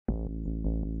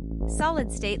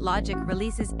Solid-state Logic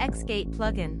releases X-Gate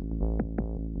plugin.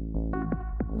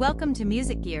 Welcome to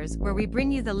Music Gears, where we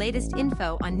bring you the latest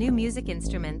info on new music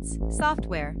instruments,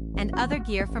 software, and other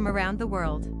gear from around the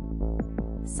world.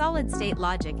 Solid-state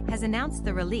Logic has announced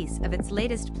the release of its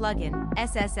latest plugin,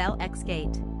 SSL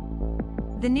X-Gate.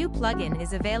 The new plugin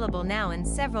is available now in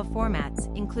several formats,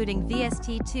 including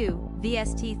VST2,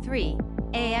 VST3,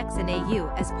 AAX and AU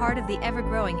as part of the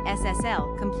ever-growing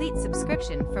SSL Complete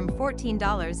subscription from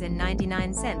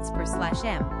 $14.99 per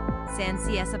 /m.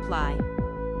 Ts&Cs apply.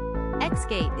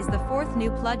 X-Gate is the fourth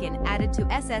new plugin added to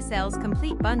SSL's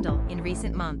Complete bundle in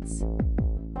recent months.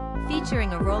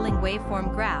 Featuring a rolling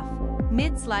waveform graph,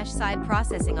 mid/side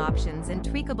processing options and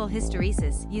tweakable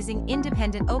hysteresis using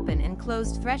independent open and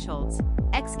closed thresholds,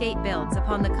 X-Gate builds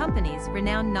upon the company's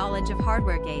renowned knowledge of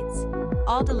hardware gates,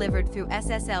 all delivered through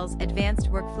SSL's advanced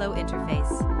workflow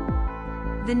interface.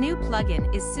 The new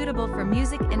plugin is suitable for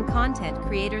music and content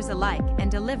creators alike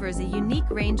and delivers a unique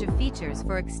range of features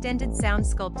for extended sound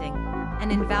sculpting,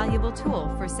 an invaluable tool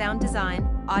for sound design,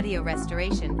 audio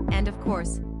restoration, and of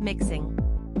course, mixing.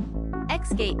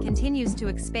 X-Gate continues to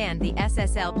expand the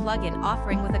SSL plugin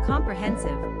offering with a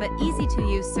comprehensive but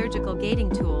easy-to-use surgical gating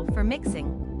tool for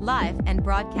mixing, live, and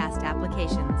broadcast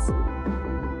applications.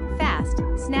 Fast,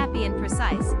 snappy, and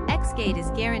precise, X-Gate is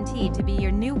guaranteed to be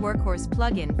your new workhorse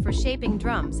plugin for shaping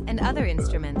drums and other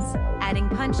instruments, adding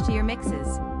punch to your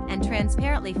mixes, and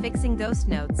transparently fixing ghost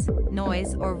notes,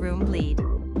 noise, or room bleed.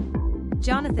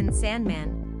 Jonathan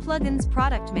Sandman, Plugins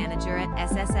Product Manager at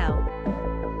SSL.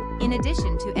 In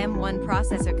addition to M1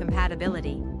 processor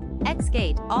compatibility,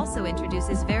 X-Gate also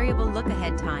introduces variable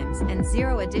lookahead times and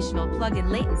zero additional plugin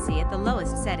latency at the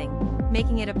lowest setting,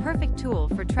 making it a perfect tool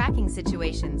for tracking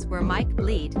situations where mic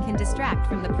bleed can distract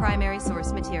from the primary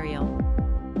source material.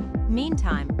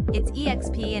 Meantime, its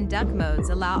EXP and DUCK modes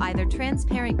allow either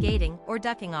transparent gating or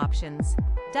ducking options.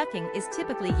 Ducking is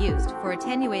typically used for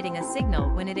attenuating a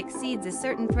signal when it exceeds a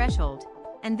certain threshold,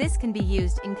 and this can be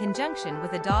used in conjunction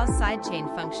with a DAW's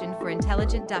sidechain function for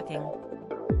intelligent ducking.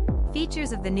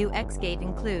 Features of the new X-Gate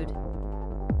include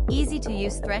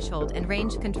easy-to-use threshold and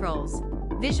range controls,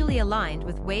 visually aligned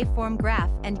with waveform graph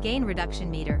and gain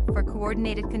reduction meter for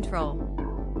coordinated control,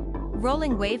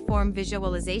 rolling waveform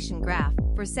visualization graph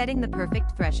for setting the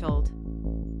perfect threshold.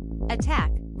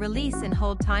 Attack, release and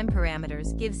hold time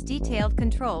parameters gives detailed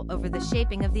control over the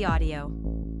shaping of the audio.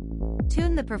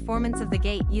 Tune the performance of the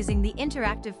gate using the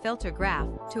interactive filter graph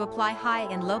to apply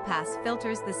high and low pass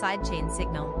filters the sidechain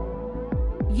signal.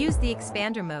 Use the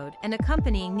expander mode and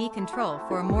accompanying knee control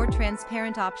for a more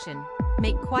transparent option.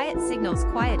 Make quiet signals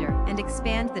quieter and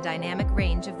expand the dynamic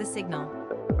range of the signal.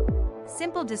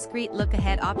 Simple discrete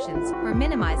lookahead options for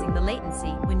minimizing the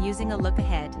latency when using a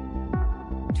lookahead.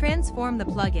 Transform the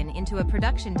plugin into a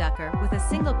production ducker with a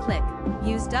single click.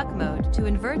 Use duck mode to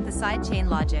invert the sidechain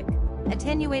logic,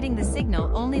 attenuating the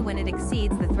signal only when it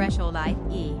exceeds the threshold,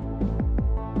 i.e.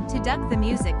 to duck the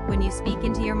music when you speak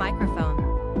into your microphone.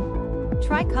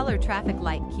 Tri-color traffic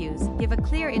light cues give a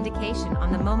clear indication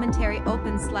on the momentary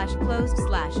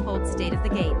open/closed/hold state of the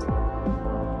gate.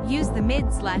 Use the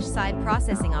mid/side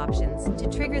processing options to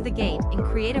trigger the gate in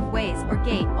creative ways or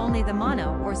gate only the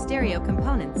mono or stereo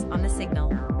components on the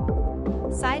signal.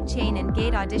 Sidechain and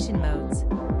gate audition modes.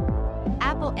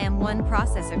 Apple M1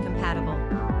 processor compatible.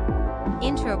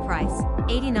 Intro price,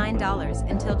 $89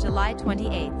 until July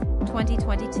 28,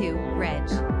 2022, reg.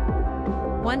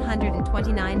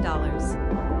 $129.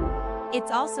 It's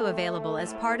also available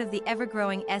as part of the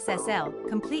ever-growing SSL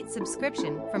Complete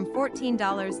subscription from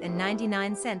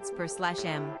 $14.99 per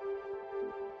 /m.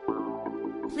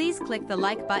 Please click the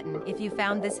like button if you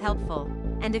found this helpful,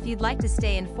 and if you'd like to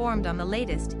stay informed on the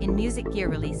latest in music gear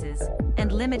releases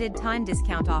and limited time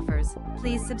discount offers,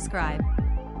 please subscribe.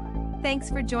 Thanks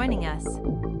for joining us.